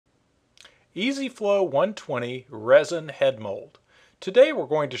EasyFlow 120 Resin Head Mold. Today we're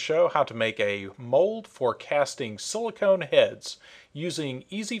going to show how to make a mold for casting silicone heads using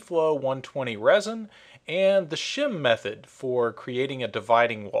EasyFlow 120 resin and the Shim method for creating a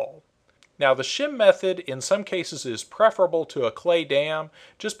dividing wall. Now the Shim method in some cases is preferable to a clay dam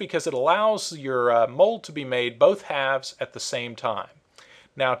just because it allows your mold to be made both halves at the same time.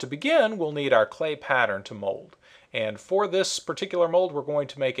 Now to begin, we'll need our clay pattern to mold. And for this particular mold, we're going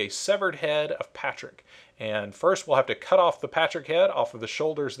to make a severed head of Patrick. And first we'll have to cut off the Patrick head off of the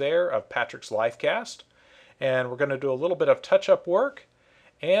shoulders there of Patrick's life cast. And we're going to do a little bit of touch-up work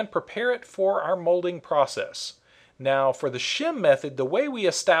and prepare it for our molding process. Now for the Shim method, the way we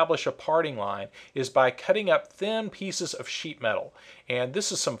establish a parting line is by cutting up thin pieces of sheet metal. And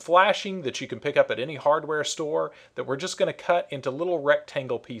this is some flashing that you can pick up at any hardware store that we're just going to cut into little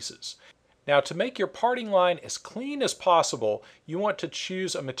rectangle pieces. Now to make your parting line as clean as possible, you want to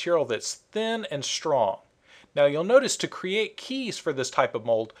choose a material that's thin and strong. Now you'll notice to create keys for this type of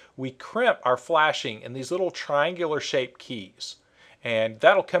mold, we crimp our flashing in these little triangular shaped keys. And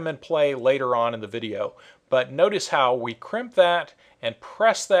that'll come in play later on in the video. But notice how we crimp that and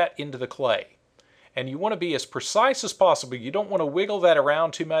press that into the clay. And you want to be as precise as possible. You don't want to wiggle that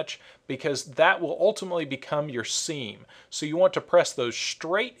around too much because that will ultimately become your seam. So you want to press those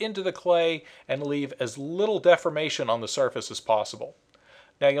straight into the clay and leave as little deformation on the surface as possible.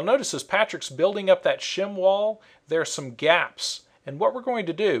 Now you'll notice as Patrick's building up that shim wall, there's some gaps. And what we're going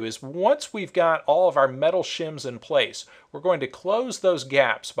to do is once we've got all of our metal shims in place, we're going to close those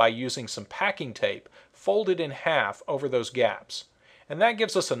gaps by using some packing tape folded in half over those gaps. And that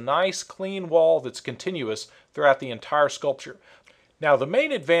gives us a nice clean wall that's continuous throughout the entire sculpture. Now the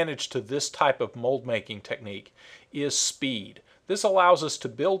main advantage to this type of mold making technique is speed. This allows us to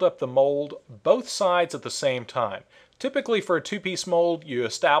build up the mold both sides at the same time. Typically for a two-piece mold, you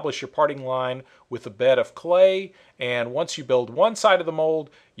establish your parting line with a bed of clay, and once you build one side of the mold,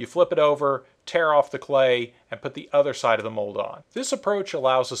 you flip it over, tear off the clay, and put the other side of the mold on. This approach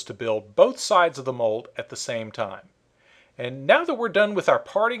allows us to build both sides of the mold at the same time. And now that we're done with our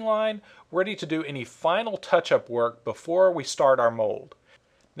parting line, we're ready to do any final touch-up work before we start our mold.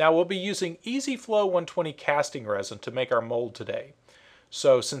 Now we'll be using EasyFlow 120 casting resin to make our mold today.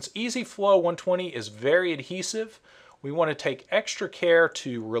 So since EasyFlow 120 is very adhesive, we want to take extra care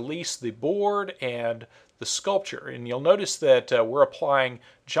to release the board and the sculpture. And you'll notice that we're applying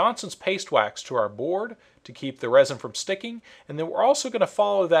Johnson's paste wax to our board to keep the resin from sticking. And then we're also going to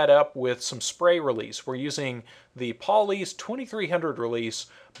follow that up with some spray release. We're using the Poly's 2300 release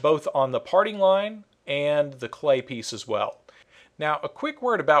both on the parting line and the clay piece as well. Now a quick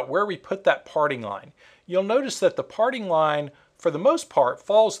word about where we put that parting line. You'll notice that the parting line for the most part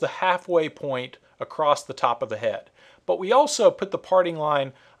follows the halfway point across the top of the head. But we also put the parting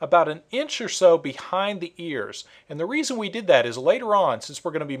line about an inch or so behind the ears. And the reason we did that is later on, since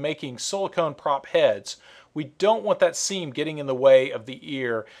we're going to be making silicone prop heads, we don't want that seam getting in the way of the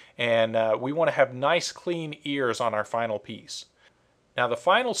ear, and we want to have nice clean ears on our final piece. Now the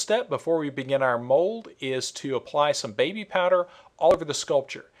final step before we begin our mold is to apply some baby powder all over the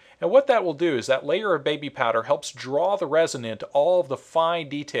sculpture. And what that will do is that layer of baby powder helps draw the resin into all of the fine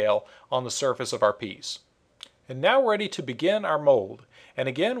detail on the surface of our piece. And now we're ready to begin our mold. And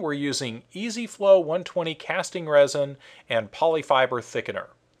again, we're using EasyFlow 120 casting resin and PolyFiber Thickener.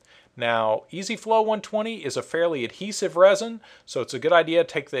 Now, EasyFlow 120 is a fairly adhesive resin, so it's a good idea to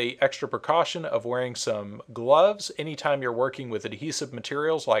take the extra precaution of wearing some gloves anytime you're working with adhesive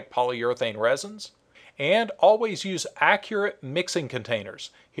materials like polyurethane resins. And always use accurate mixing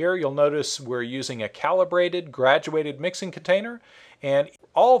containers. Here you'll notice we're using a calibrated, graduated mixing container, and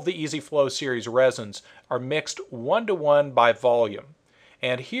all of the EasyFlow series resins are mixed 1-to-1 by volume.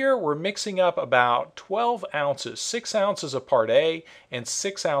 And here we're mixing up about 12 ounces, 6 ounces of part A and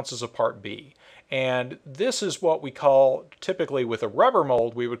 6 ounces of part B. And this is what we call, typically with a rubber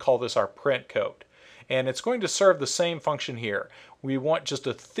mold, we would call this our print coat. And it's going to serve the same function here. We want just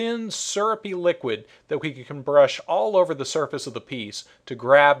a thin, syrupy liquid that we can brush all over the surface of the piece to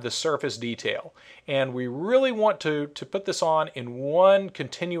grab the surface detail. And we really want to put this on in one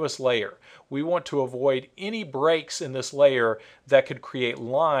continuous layer. We want to avoid any breaks in this layer that could create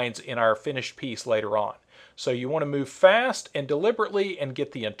lines in our finished piece later on. So you want to move fast and deliberately and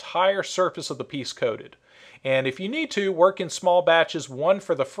get the entire surface of the piece coated. And if you need to, work in small batches, one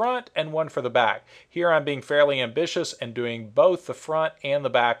for the front and one for the back. Here I'm being fairly ambitious and doing both the front and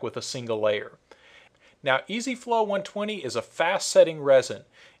the back with a single layer. Now EasyFlow 120 is a fast setting resin.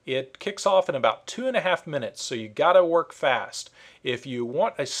 It kicks off in about 2.5 minutes, so you gotta work fast. If you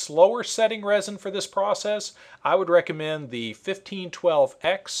want a slower setting resin for this process, I would recommend the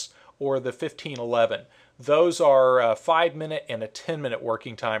 1512X or the 1511. Those are a 5-minute and a 10-minute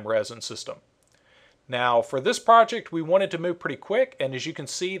working time resin system. Now for this project we wanted to move pretty quick, and as you can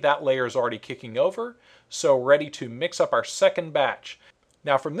see that layer is already kicking over, so ready to mix up our second batch.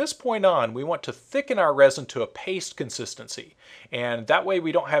 Now from this point on we want to thicken our resin to a paste consistency, and that way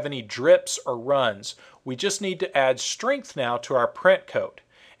we don't have any drips or runs. We just need to add strength now to our print coat.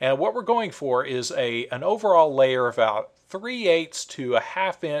 And what we're going for is an overall layer of about 3/8 to a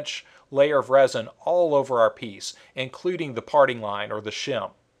 1/2 inch layer of resin all over our piece, including the parting line or the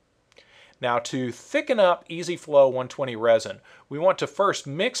shim. Now to thicken up Easy Flow 120 resin, we want to first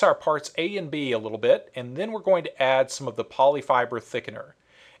mix our parts A and B a little bit, and then we're going to add some of the PolyFiber Thickener.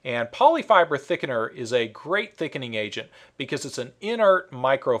 And PolyFiber Thickener is a great thickening agent because it's an inert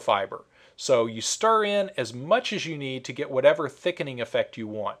microfiber. So you stir in as much as you need to get whatever thickening effect you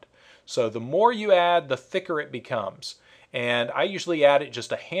want. So the more you add, the thicker it becomes. And I usually add it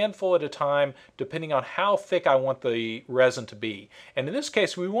just a handful at a time depending on how thick I want the resin to be. And in this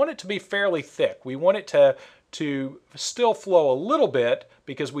case we want it to be fairly thick. We want it to still flow a little bit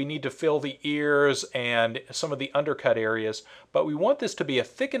because we need to fill the ears and some of the undercut areas, but we want this to be a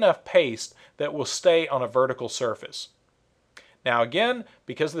thick enough paste that will stay on a vertical surface. Now again,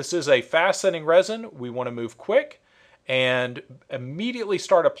 because this is a fast setting resin, we want to move quick and immediately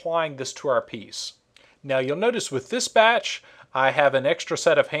start applying this to our piece. Now you'll notice with this batch I have an extra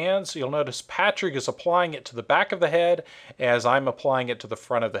set of hands. You'll notice Patrick is applying it to the back of the head as I'm applying it to the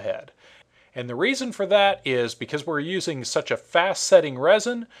front of the head. And the reason for that is because we're using such a fast setting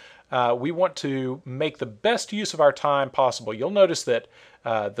resin, we want to make the best use of our time possible. You'll notice that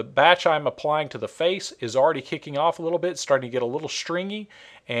the batch I'm applying to the face is already kicking off a little bit, starting to get a little stringy,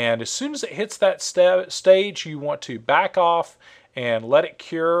 and as soon as it hits that stage you want to back off and let it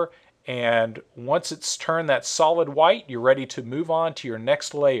cure, and once it's turned that solid white you're ready to move on to your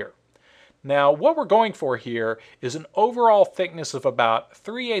next layer. Now what we're going for here is an overall thickness of about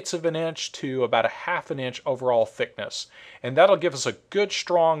 3/8 of an inch to about a 1/2 an inch overall thickness, and that'll give us a good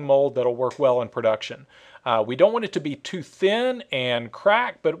strong mold that'll work well in production. We don't want it to be too thin and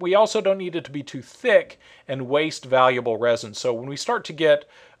crack, but we also don't need it to be too thick and waste valuable resin. So when we start to get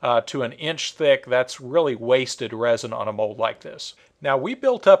to an inch thick, that's really wasted resin on a mold like this. Now we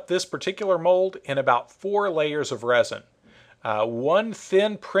built up this particular mold in about 4 layers of resin. One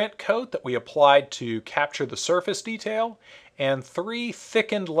thin print coat that we applied to capture the surface detail, and 3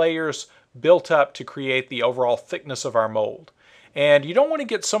 thickened layers built up to create the overall thickness of our mold. And you don't want to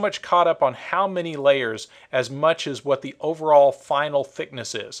get so much caught up on how many layers as much as what the overall final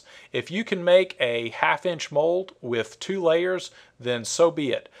thickness is. If you can make a 1/2 inch mold with 2 layers, then so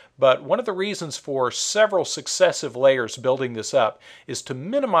be it. But one of the reasons for several successive layers building this up is to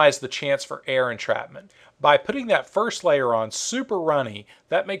minimize the chance for air entrapment. By putting that first layer on super runny,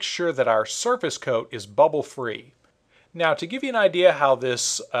 that makes sure that our surface coat is bubble free. Now to give you an idea how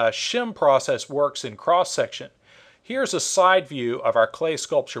this shim process works in cross section, here's a side view of our clay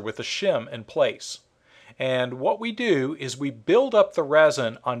sculpture with the shim in place. And what we do is we build up the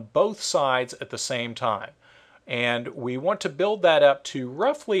resin on both sides at the same time. And we want to build that up to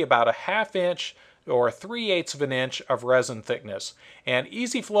roughly about a 1/2 inch or 3/8 of an inch of resin thickness. And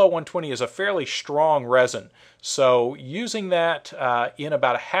Easy Flow 120 is a fairly strong resin, so using that in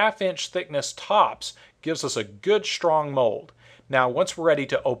about a 1/2 inch thickness tops gives us a good strong mold. Now once we're ready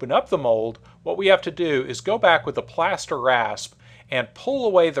to open up the mold, what we have to do is go back with a plaster rasp and pull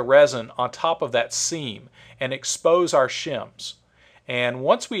away the resin on top of that seam and expose our shims. And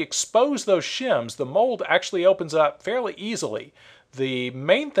once we expose those shims, the mold actually opens up fairly easily. The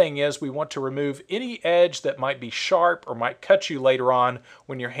main thing is we want to remove any edge that might be sharp or might cut you later on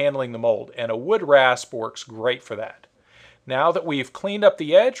when you're handling the mold, and a wood rasp works great for that. Now that we've cleaned up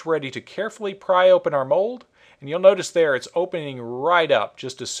the edge, we're ready to carefully pry open our mold. And you'll notice there it's opening right up.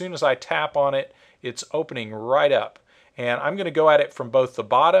 Just as soon as I tap on it, it's opening right up. And I'm going to go at it from both the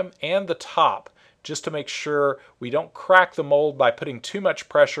bottom and the top just to make sure we don't crack the mold by putting too much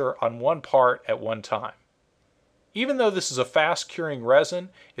pressure on one part at one time. Even though this is a fast curing resin,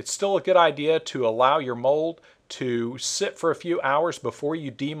 it's still a good idea to allow your mold to sit for a few hours before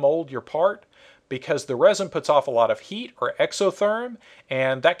you demold your part, because the resin puts off a lot of heat or exotherm,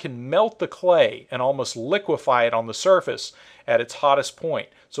 and that can melt the clay and almost liquefy it on the surface at its hottest point.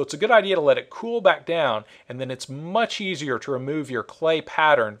 So it's a good idea to let it cool back down, and then it's much easier to remove your clay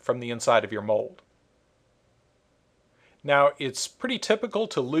pattern from the inside of your mold. Now, it's pretty typical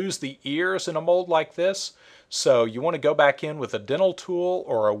to lose the ears in a mold like this, so you want to go back in with a dental tool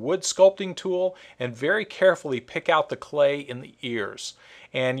or a wood sculpting tool and very carefully pick out the clay in the ears.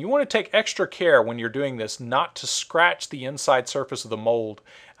 And you want to take extra care when you're doing this not to scratch the inside surface of the mold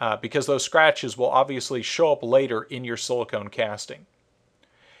because those scratches will obviously show up later in your silicone casting.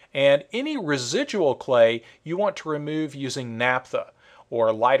 And any residual clay you want to remove using naphtha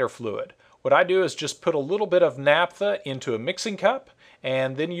or lighter fluid. What I do is just put a little bit of naphtha into a mixing cup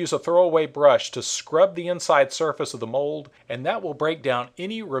and then use a throwaway brush to scrub the inside surface of the mold, and that will break down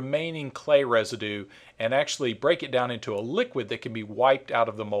any remaining clay residue and actually break it down into a liquid that can be wiped out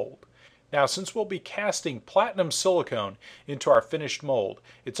of the mold. Now, since we'll be casting platinum silicone into our finished mold,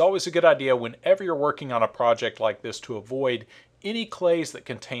 it's always a good idea whenever you're working on a project like this to avoid any clays that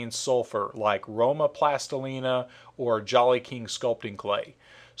contain sulfur like Roma plastilina or Jolly King sculpting clay.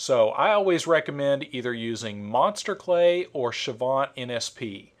 So I always recommend either using Monster Clay or Chavant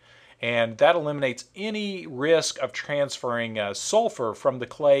NSP, and that eliminates any risk of transferring sulfur from the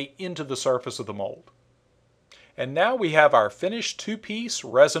clay into the surface of the mold. And now we have our finished two-piece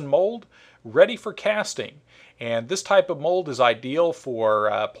resin mold ready for casting. And this type of mold is ideal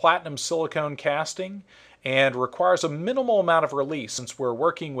for platinum silicone casting and requires a minimal amount of release since we're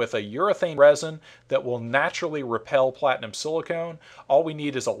working with a urethane resin that will naturally repel platinum silicone. All we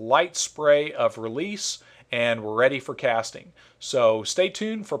need is a light spray of release and we're ready for casting. So stay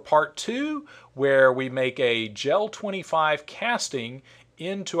tuned for part 2 where we make a Gel-25 casting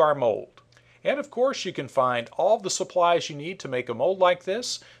into our mold. And of course you can find all the supplies you need to make a mold like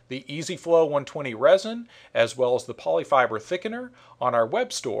this, the EasyFlow 120 resin, as well as the PolyFiber thickener on our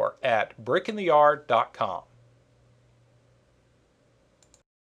web store at brickintheyard.com.